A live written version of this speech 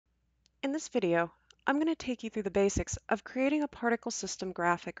In this video, I'm going to take you through the basics of creating a particle system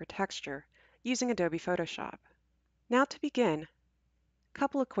graphic or texture using Adobe Photoshop. Now to begin, a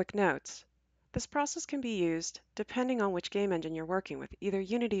couple of quick notes. This process can be used depending on which game engine you're working with, either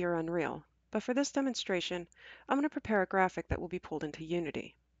Unity or Unreal, but for this demonstration, I'm going to prepare a graphic that will be pulled into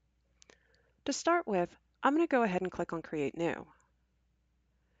Unity. To start with, I'm going to go ahead and click on Create New.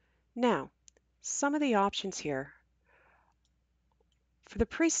 Now, some of the options here. For the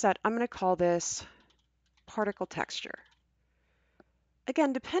preset, I'm going to call this Particle Texture.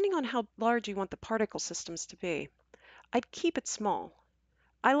 Again, depending on how large you want the particle systems to be, I'd keep it small.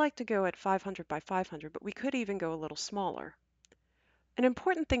 I like to go at 500 by 500, but we could even go a little smaller. An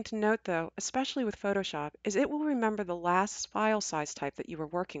important thing to note though, especially with Photoshop, is it will remember the last file size type that you were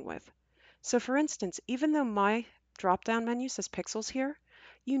working with. So for instance, even though my drop-down menu says pixels here,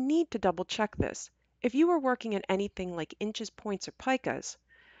 you need to double check this. If you are working in anything like inches, points, or picas,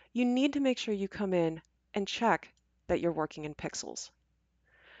 you need to make sure you come in and check that you're working in pixels.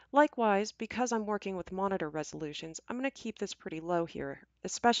 Likewise, because I'm working with monitor resolutions, I'm going to keep this pretty low here,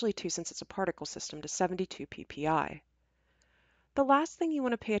 especially too since it's a particle system, to 72 ppi. The last thing you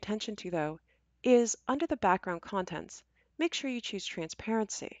want to pay attention to though is under the background contents, make sure you choose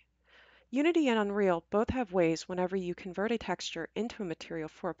transparency. Unity and Unreal both have ways whenever you convert a texture into a material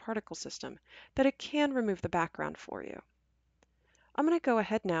for a particle system that it can remove the background for you. I'm going to go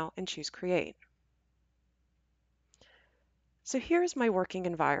ahead now and choose Create. So here's my working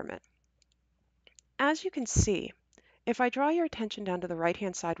environment. As you can see, if I draw your attention down to the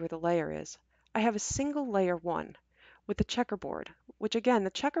right-hand side where the layer is, I have a single layer 1 with the checkerboard, which again, the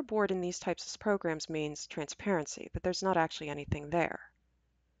checkerboard in these types of programs means transparency, that there's not actually anything there.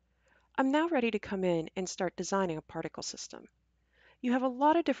 I'm now ready to come in and start designing a particle system. You have a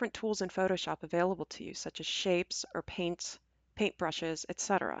lot of different tools in Photoshop available to you, such as shapes or paints, paint brushes,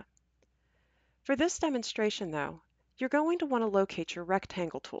 etc. For this demonstration though, you're going to want to locate your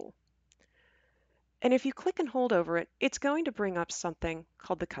rectangle tool. And if you click and hold over it, it's going to bring up something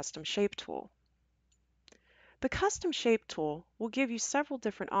called the Custom Shape tool. The Custom Shape tool will give you several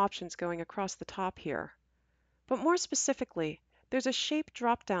different options going across the top here. But more specifically, there's a shape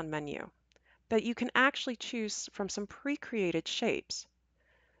drop-down menu that you can actually choose from some pre-created shapes.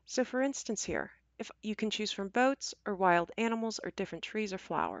 So for instance here, if you can choose from boats or wild animals or different trees or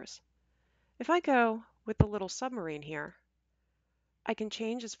flowers. If I go with the little submarine here, I can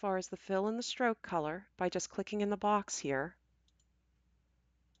change as far as the fill and the stroke color by just clicking in the box here.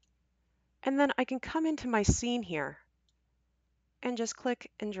 And then I can come into my scene here and just click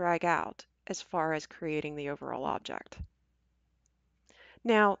and drag out as far as creating the overall object.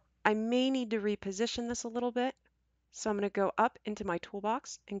 Now, I may need to reposition this a little bit, so I'm going to go up into my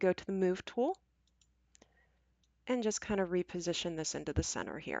toolbox and go to the Move tool and just kind of reposition this into the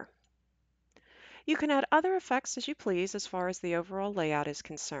center here. You can add other effects as you please as far as the overall layout is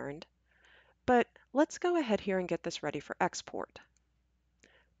concerned, but let's go ahead here and get this ready for export.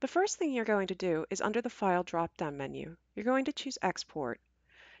 The first thing you're going to do is under the File drop-down menu, you're going to choose Export.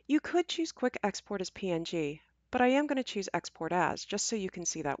 You could choose Quick Export as PNG, but I am going to choose Export As, just so you can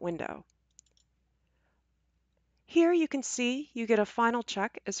see that window. Here you can see you get a final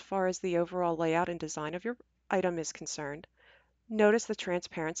check as far as the overall layout and design of your item is concerned. Notice the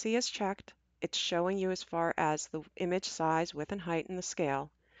transparency is checked. It's showing you as far as the image size, width and height and the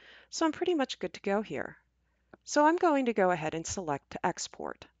scale. So I'm pretty much good to go here. So I'm going to go ahead and select to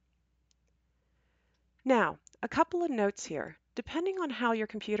export. Now, a couple of notes here. Depending on how your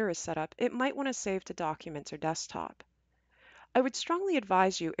computer is set up, it might want to save to documents or desktop. I would strongly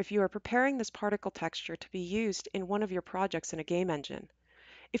advise you if you are preparing this particle texture to be used in one of your projects in a game engine.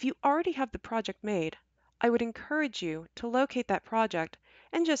 If you already have the project made, I would encourage you to locate that project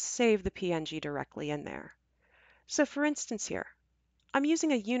and just save the PNG directly in there. So for instance here, I'm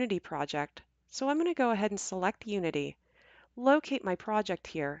using a Unity project, so I'm going to go ahead and select Unity, locate my project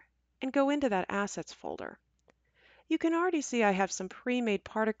here, and go into that Assets folder. You can already see I have some pre-made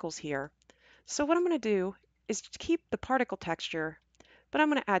particles here, so what I'm going to do is keep the particle texture, but I'm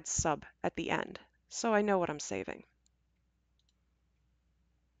going to add sub at the end, so I know what I'm saving.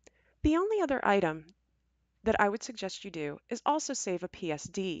 The only other item that I would suggest you do is also save a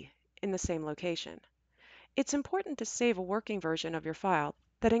PSD in the same location. It's important to save a working version of your file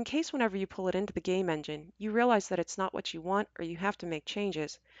that in case whenever you pull it into the game engine, you realize that it's not what you want or you have to make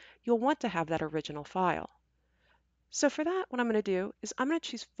changes, you'll want to have that original file. So for that, what I'm going to do is I'm going to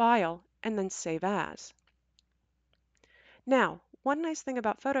choose File and then Save As. Now, one nice thing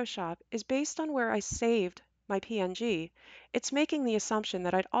about Photoshop is based on where I saved my PNG, it's making the assumption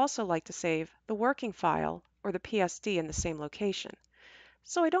that I'd also like to save the working file or the PSD in the same location.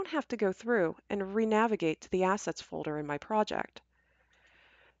 so I don't have to go through and re-navigate to the assets folder in my project.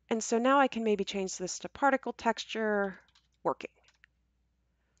 And so now I can maybe change this to particle texture working.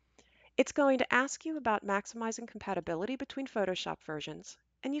 It's going to ask you about maximizing compatibility between Photoshop versions,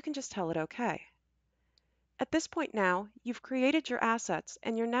 and you can just tell it OK. At this point now, you've created your assets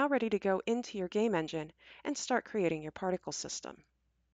and you're now ready to go into your game engine and start creating your particle system.